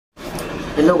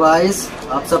Hello guys,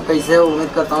 आप सब कैसे हो? उम्मीद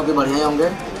करता हूँ कि बढ़िया ही होंगे।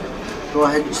 तो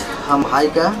आज हम हाई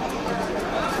का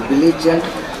ब्लीच एंड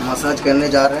मसाज करने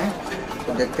जा रहे हैं,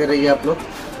 तो देखते रहिए आप लोग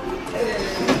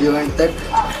वीडियो एंड तक।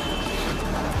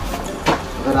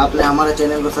 अगर आपने हमारे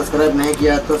चैनल को सब्सक्राइब नहीं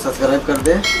किया तो सब्सक्राइब कर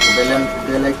दे,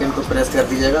 बेल आइकन को प्रेस कर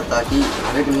दीजिएगा ताकि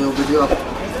हर एक न्यू वीडियो आप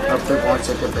तक पहुँच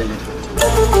सके पहले।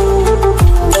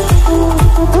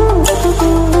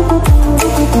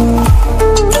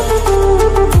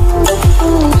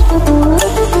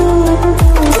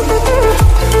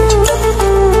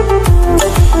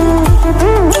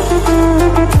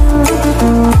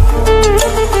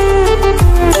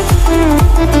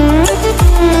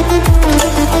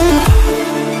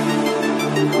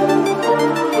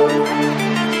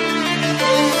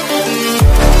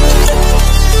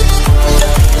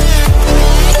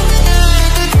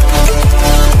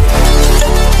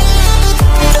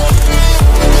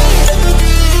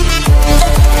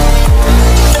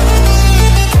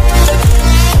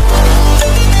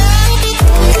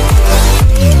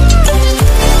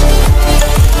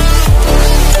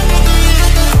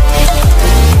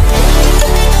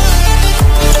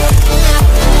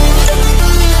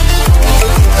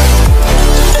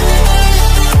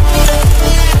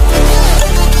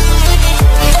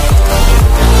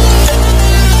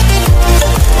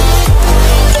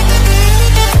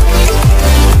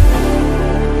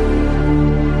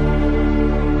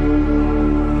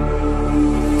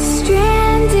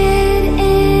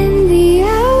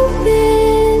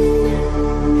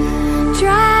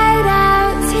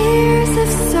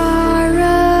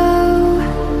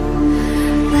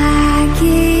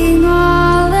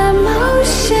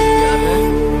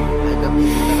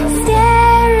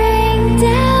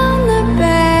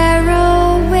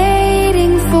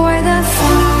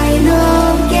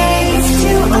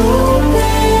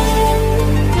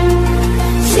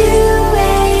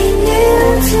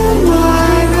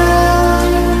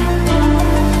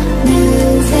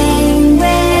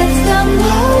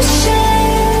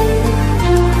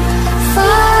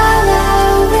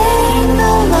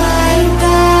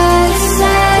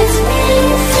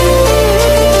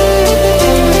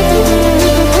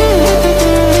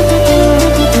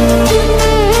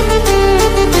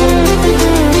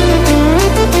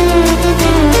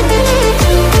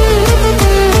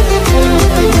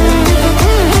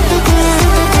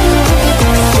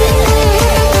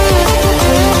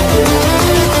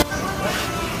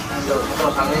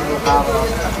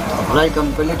 फ्राई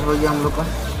कंप्लीट हो गया हम लोग का।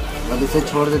 अब इसे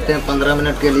छोड़ देते हैं 15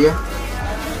 मिनट के लिए।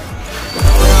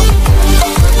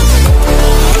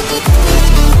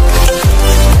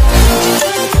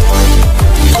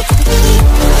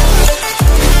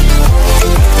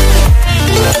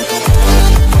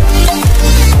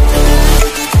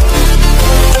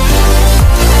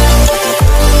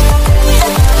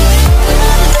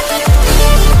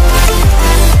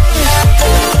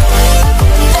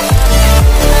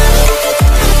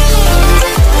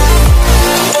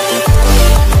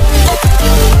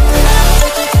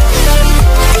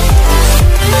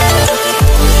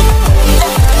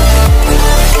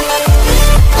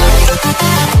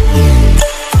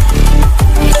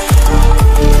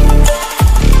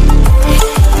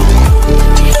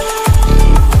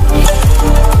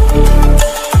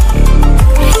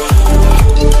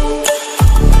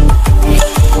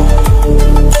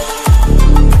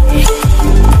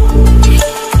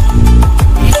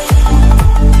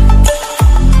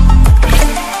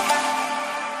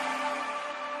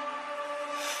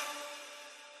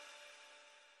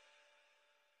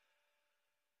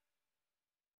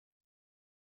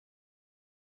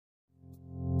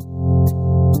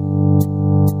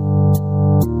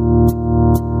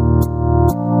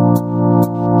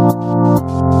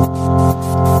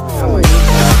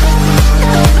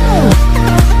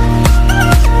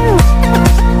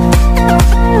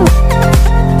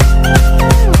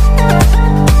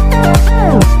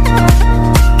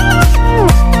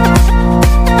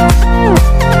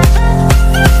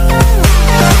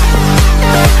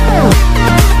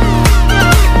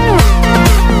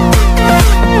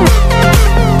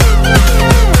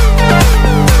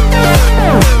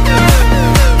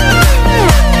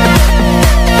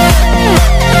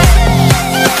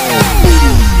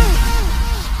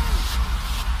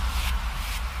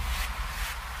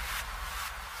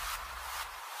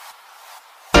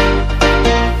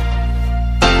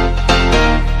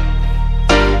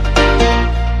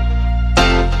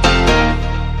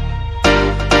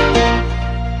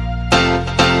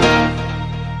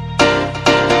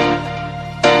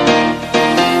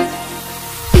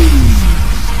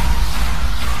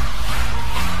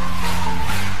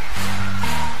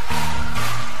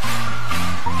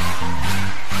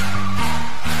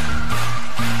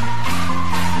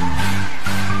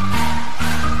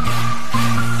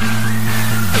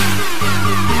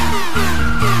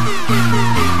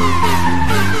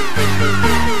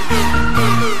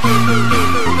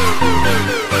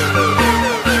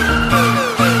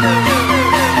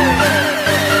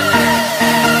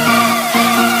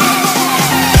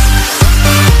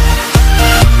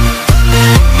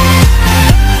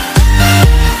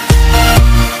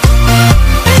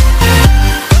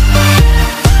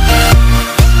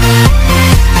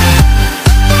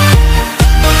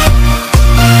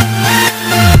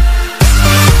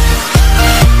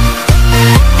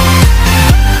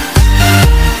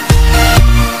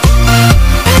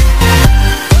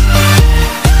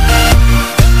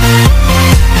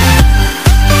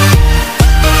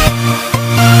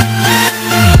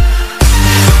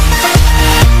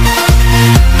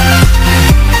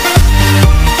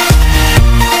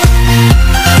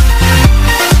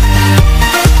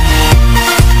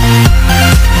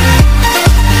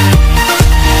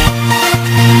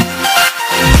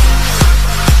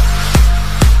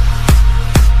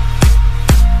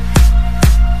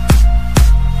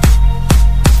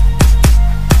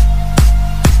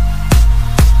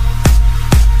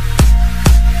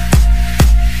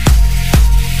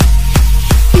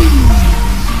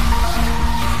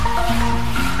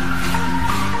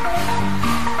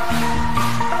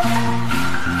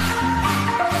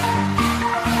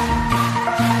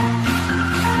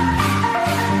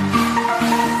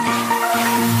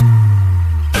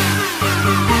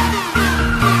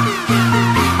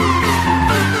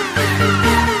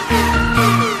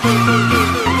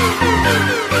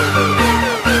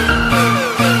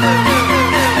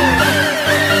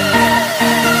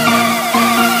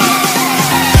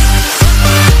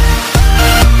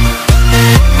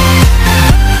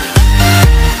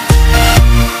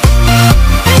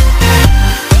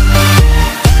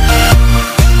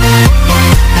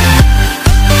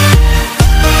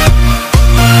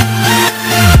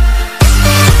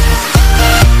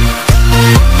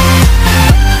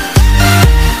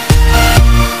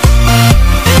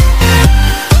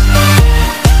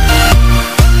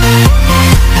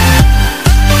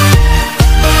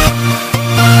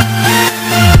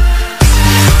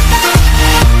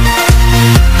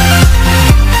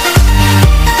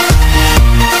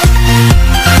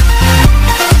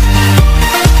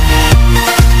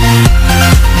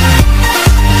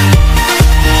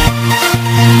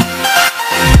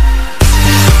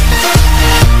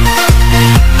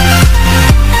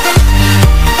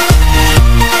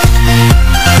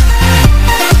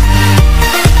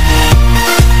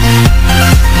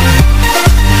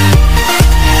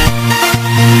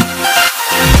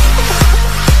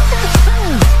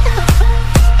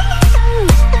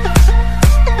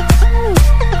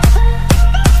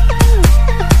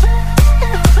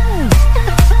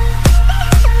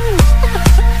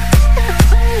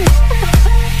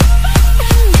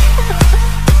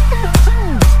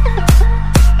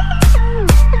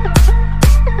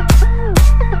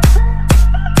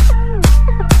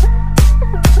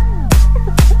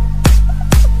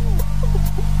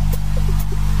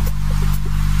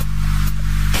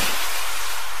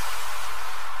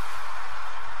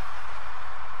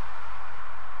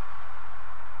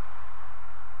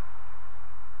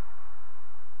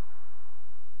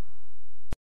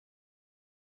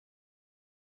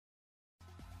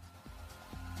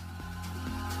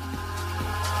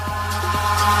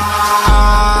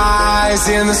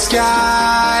 the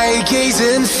sky,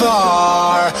 gazing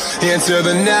far into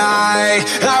the night.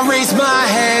 I raise my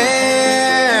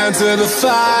hand to the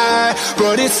fire,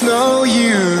 but it's no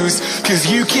use, 'cause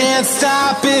you can't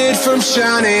stop it from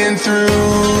shining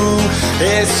through.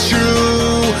 It's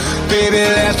true, baby,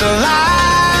 let the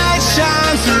light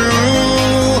shine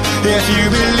through. If you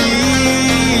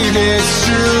believe it's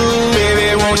true, baby,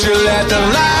 won't you let the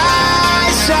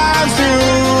light shine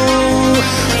through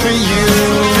for you,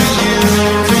 for you,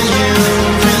 for you,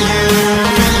 for you, for you,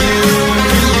 for you,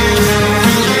 for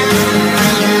you,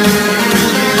 for you,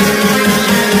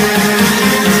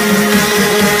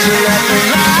 won't you let the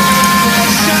light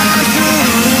shine through?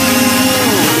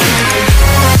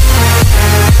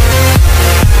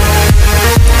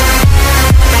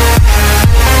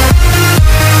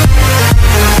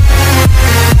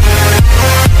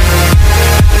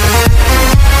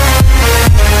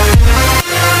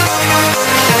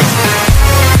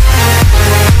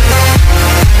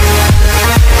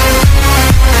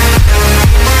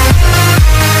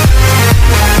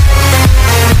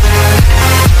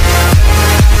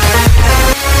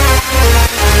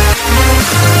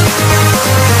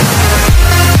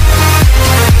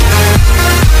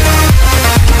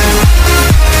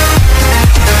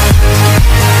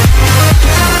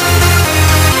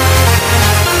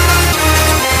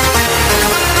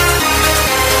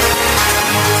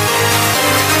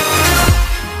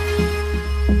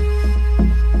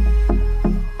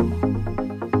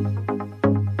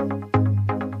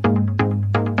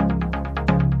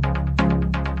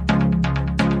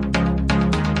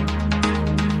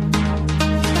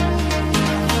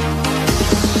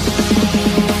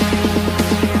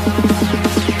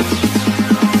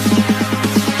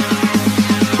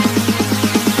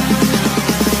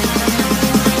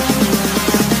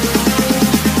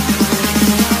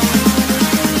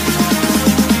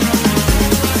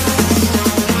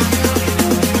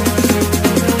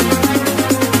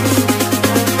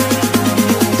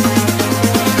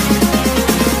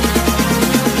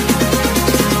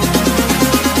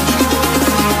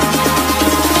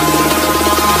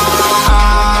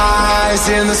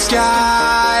 In the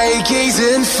sky,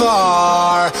 gazing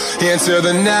far into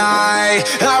the night.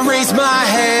 I raise my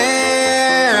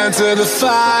hand to the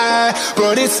fire,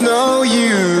 but it's no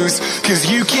use, 'cause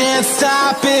you can't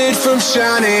stop it from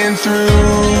shining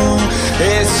through.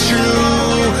 It's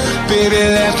true, baby,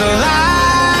 let the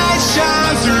light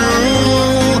shine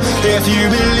through. If you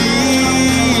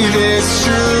believe it's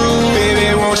true, baby,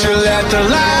 won't you let the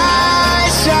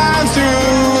light shine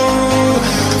through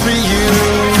for you,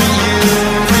 for you,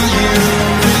 for you,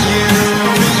 for you, for you,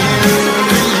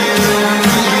 for you, for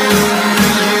you,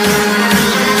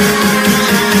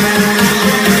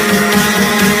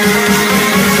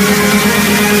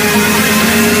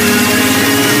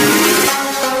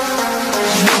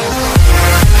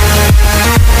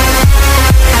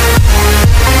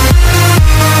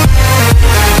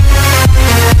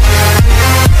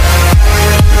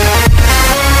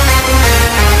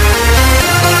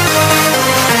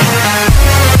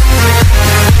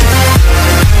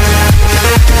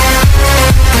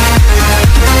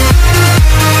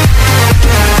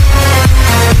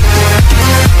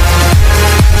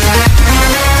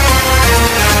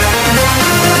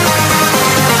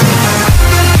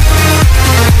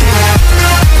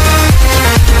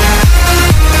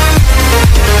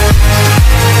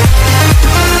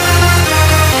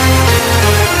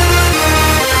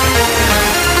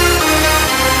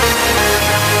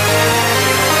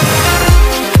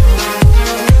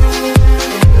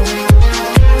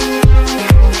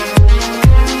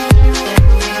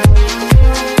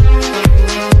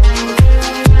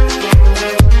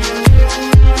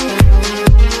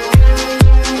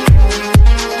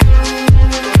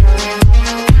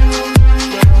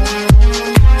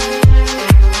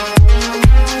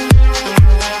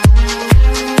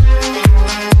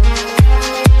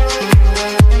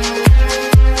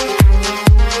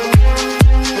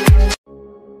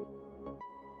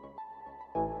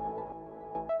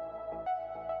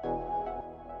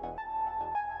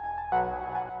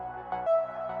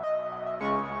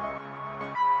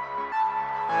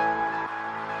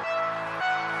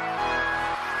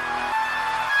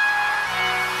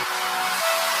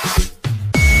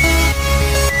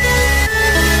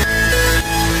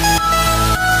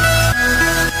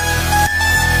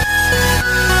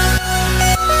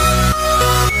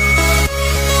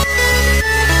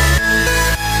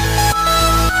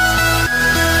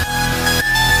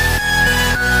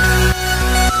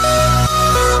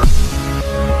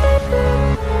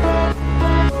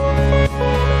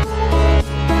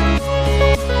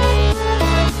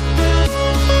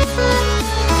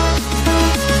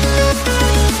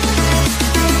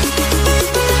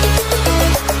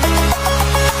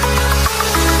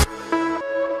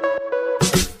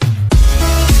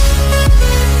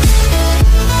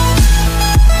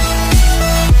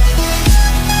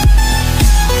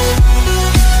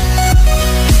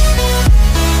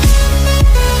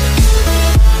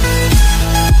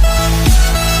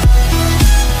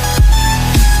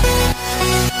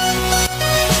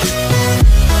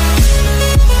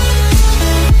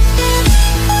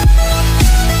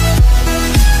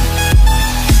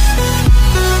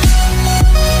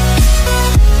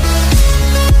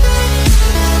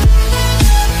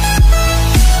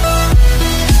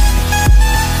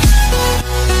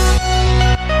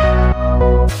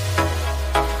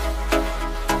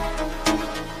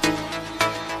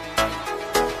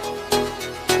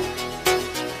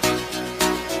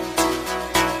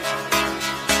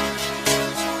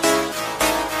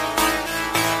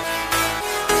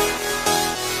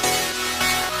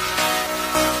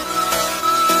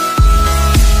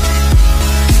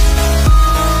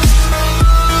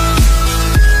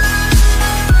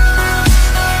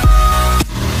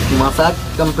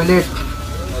 massage complete.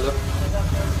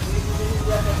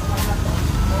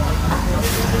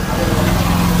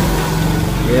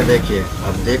 ये देखिए,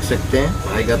 आप देख सकते हैं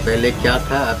भाई का पहले क्या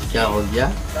था, अब क्या हो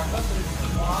गया।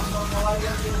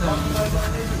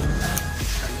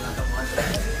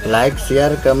 लाइक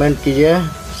शेयर कमेंट कीजिए,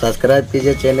 सब्सक्राइब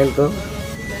कीजिए चैनल को।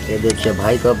 ये देखिए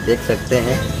भाई को आप देख सकते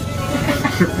हैं।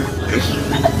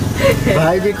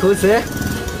 भाई भी खुश है।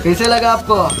 कैसे लगा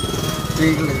आपको?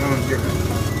 ठीक लगा मुझे।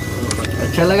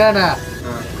 अच्छा लगा ना?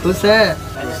 खुश है?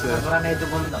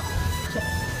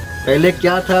 पहले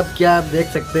क्या था अब क्या, आप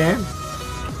देख सकते हैं।